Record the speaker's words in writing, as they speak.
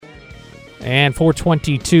And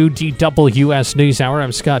 422 DWS News Hour,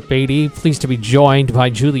 I'm Scott Beatty. Pleased to be joined by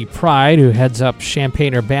Julie Pryde, who heads up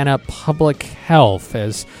Champaign-Urbana Public Health,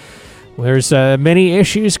 as there's many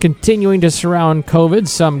issues continuing to surround COVID,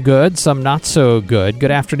 some good, some not so good. Good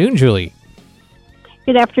afternoon, Julie.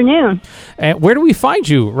 Good afternoon. Where do we find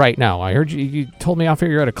you right now? I heard you told me off here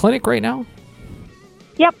you're at a clinic right now?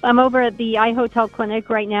 Yep, I'm over at the iHotel clinic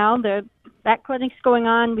right now. That clinic's going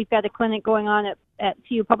on. We've got a clinic going on at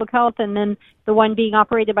CU Public Health, and then the one being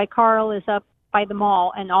operated by Carl is up by the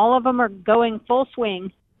mall, and all of them are going full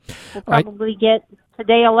swing. We'll probably get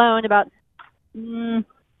today alone about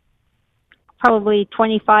probably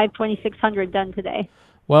 2,600 done today.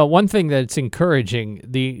 Well, one thing that's encouraging,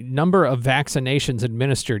 the number of vaccinations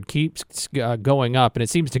administered keeps going up, and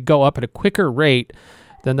it seems to go up at a quicker rate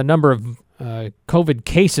than the number of COVID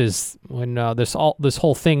cases when this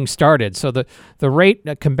whole thing started. So the rate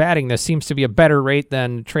combating this seems to be a better rate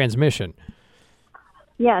than transmission.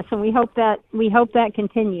 Yes, and we hope that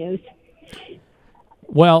continues.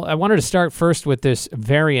 Well, I wanted to start first with this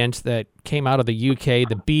variant that came out of the UK,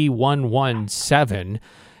 the B117.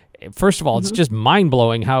 First of all, it's just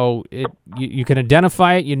mind-blowing how you can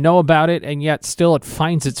identify it, you know about it, and yet still it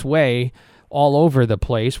finds its way all over the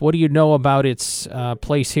place. What do you know about its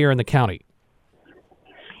place here in the county?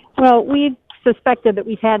 Well, we've suspected that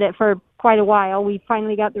we've had it for quite a while. We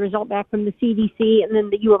finally got the result back from the CDC, and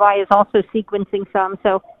then the U of I is also sequencing some.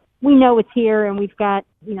 So we know it's here, and we've got,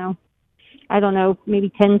 I don't know,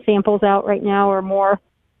 maybe 10 samples out right now or more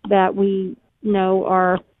that we know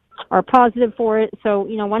are positive for it. So,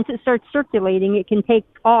 once it starts circulating, it can take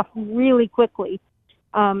off really quickly.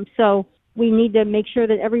 So we need to make sure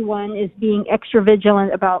that everyone is being extra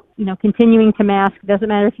vigilant about, continuing to mask. It doesn't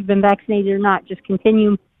matter if you've been vaccinated or not, just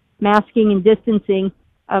continue masking and distancing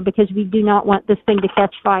because we do not want this thing to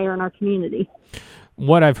catch fire in our community.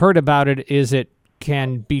 What I've heard about it is it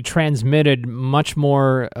can be transmitted much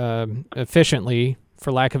more efficiently,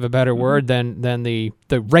 for lack of a better word, than the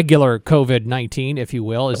regular COVID-19, if you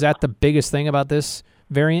will. Is that the biggest thing about this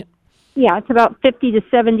variant? Yeah, it's about 50 to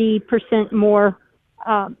 70% more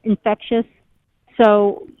infectious.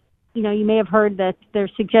 So, you may have heard that they're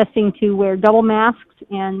suggesting to wear double masks,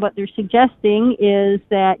 and what they're suggesting is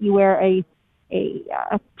that you wear a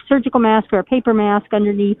surgical mask or a paper mask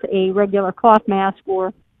underneath a regular cloth mask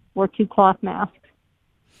or two cloth masks.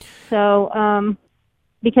 So,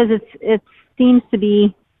 because it seems to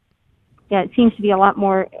be a lot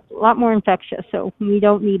more infectious. So we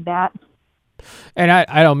don't need that. And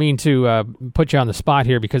I don't mean to put you on the spot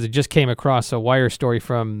here, because it just came across a wire story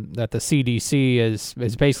that the CDC is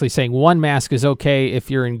basically saying one mask is okay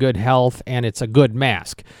if you're in good health and it's a good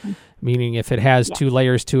mask, meaning if it has two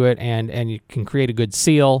layers to it and you can create a good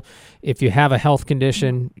seal. If you have a health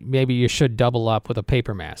condition, maybe you should double up with a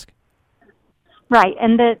paper mask. Right,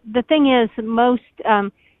 and the thing is,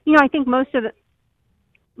 I think most of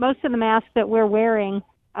the masks that we're wearing,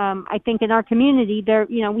 I think in our community,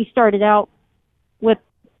 we started out with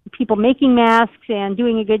people making masks and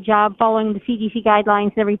doing a good job following the CDC guidelines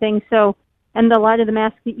and everything. So, and a lot of the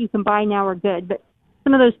masks that you can buy now are good, but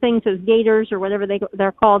some of those things, those gaiters or whatever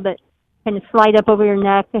they're called, that kind of slide up over your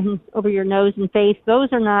neck and over your nose and face, those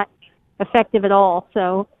are not effective at all.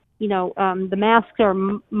 So, the masks are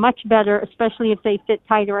much better, especially if they fit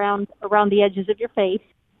tight around the edges of your face,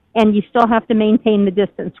 and you still have to maintain the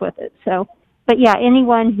distance with it. So, but yeah,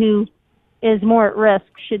 anyone who is more at risk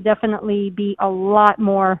should definitely be a lot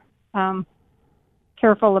more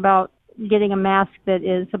careful about getting a mask that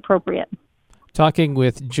is appropriate. Talking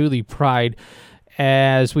with Julie Pryde,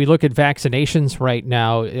 as we look at vaccinations right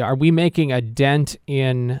now, are we making a dent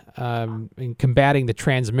in combating the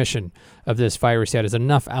transmission of this virus yet? Is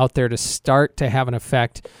enough out there to start to have an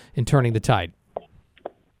effect in turning the tide?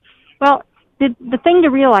 Well, the thing to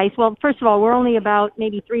realize, first of all, we're only about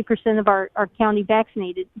maybe 3% of our county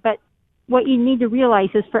vaccinated, but what you need to realize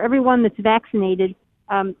is for everyone that's vaccinated,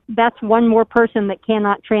 that's one more person that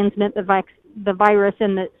cannot transmit the virus,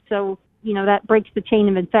 and that breaks the chain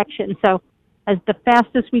of infection. So as the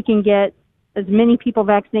fastest we can get as many people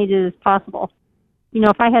vaccinated as possible.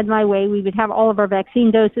 If I had my way, we would have all of our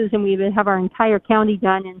vaccine doses and we would have our entire county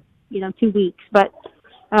done in 2 weeks. But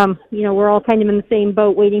we're all kind of in the same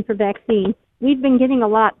boat waiting for vaccine. We've been getting a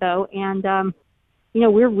lot, though, and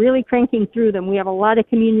we're really cranking through them. We have a lot of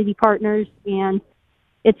community partners, and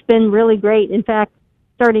it's been really great. In fact,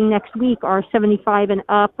 starting next week, our 75 and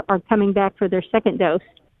up are coming back for their second dose.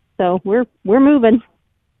 So we're moving.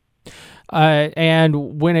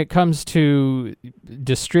 And when it comes to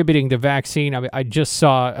distributing the vaccine, I just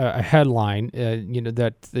saw a headline,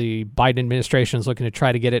 that the Biden administration is looking to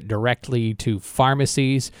try to get it directly to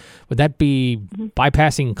pharmacies. Would that be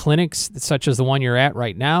bypassing clinics such as the one you're at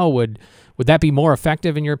right now? Would that be more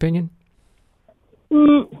effective in your opinion?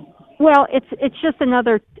 Well, it's just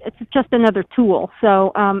another tool.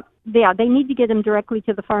 So they need to get them directly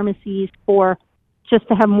to the pharmacies for just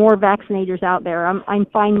to have more vaccinators out there. I'm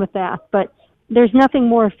fine with that, but there's nothing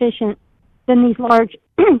more efficient than these large,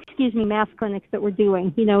 mass clinics that we're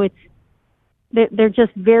doing. They're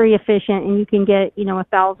just very efficient, and you can get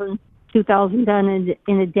 1,000, 2,000 done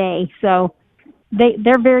in a day. So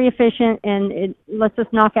they're very efficient, and it lets us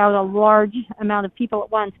knock out a large amount of people at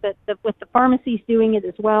once. But with the pharmacies doing it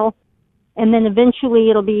as well, and then eventually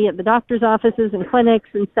it'll be at the doctor's offices and clinics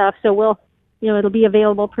and stuff. So it'll be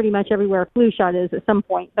available pretty much everywhere a flu shot is at some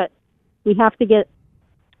point, but we have to get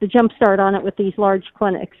the jump start on it with these large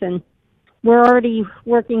clinics. And we're already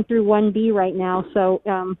working through 1B right now, so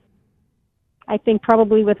I think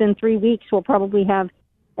probably within 3 weeks we'll probably have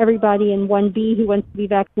everybody in 1B who wants to be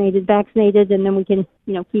vaccinated, and then we can,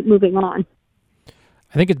 keep moving on.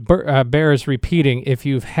 I think it bears repeating, if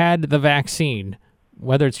you've had the vaccine,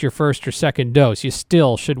 whether it's your first or second dose, you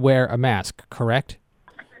still should wear a mask, correct?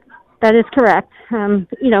 That is correct.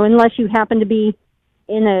 Unless you happen to be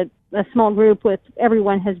in a small group with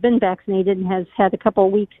everyone has been vaccinated and has had a couple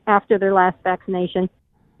of weeks after their last vaccination.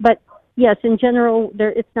 But yes, in general,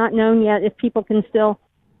 it's not known yet if people can still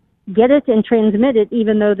get it and transmit it,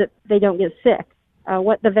 even though that they don't get sick.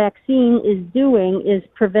 What the vaccine is doing is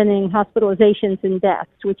preventing hospitalizations and deaths,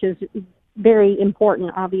 which is very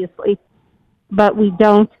important, obviously. But we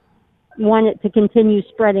don't want it to continue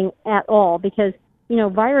spreading at all, because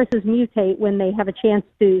viruses mutate when they have a chance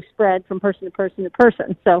to spread from person to person to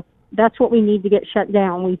person. So that's what we need to get shut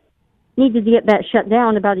down. We needed to get that shut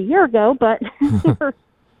down about a year ago, but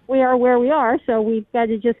we are where we are. So we've got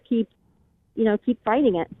to just keep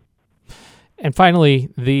fighting it. And finally,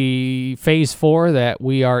 the phase 4 that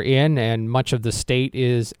we are in, and much of the state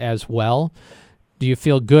is as well. Do you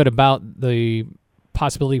feel good about the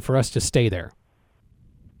possibility for us to stay there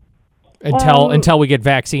until we get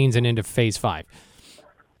vaccines and into phase 5?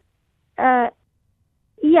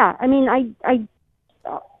 Yeah, I mean,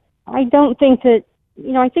 I don't think that,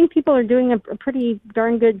 I think people are doing a pretty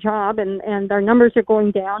darn good job, and our numbers are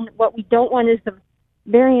going down. What we don't want is the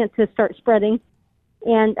variant to start spreading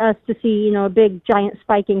and us to see, a big giant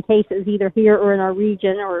spike in cases either here or in our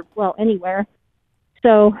region or, anywhere.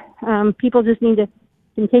 So people just need to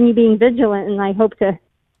continue being vigilant, and I hope to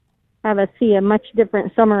see a much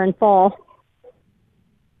different summer and fall.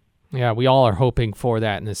 Yeah, we all are hoping for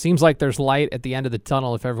that, and it seems like there's light at the end of the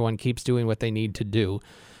tunnel if everyone keeps doing what they need to do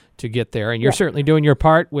to get there. And you're certainly doing your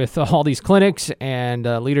part with all these clinics and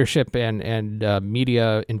leadership and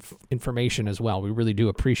media information as well. We really do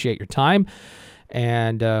appreciate your time,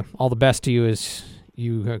 and all the best to you as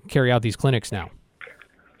you carry out these clinics now.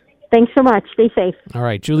 Thanks so much. Stay safe. All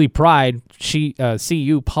right, Julie Pryde,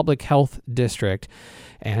 CU Public Health District,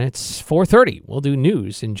 and it's 4:30. We'll do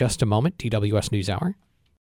news in just a moment, TWS News Hour.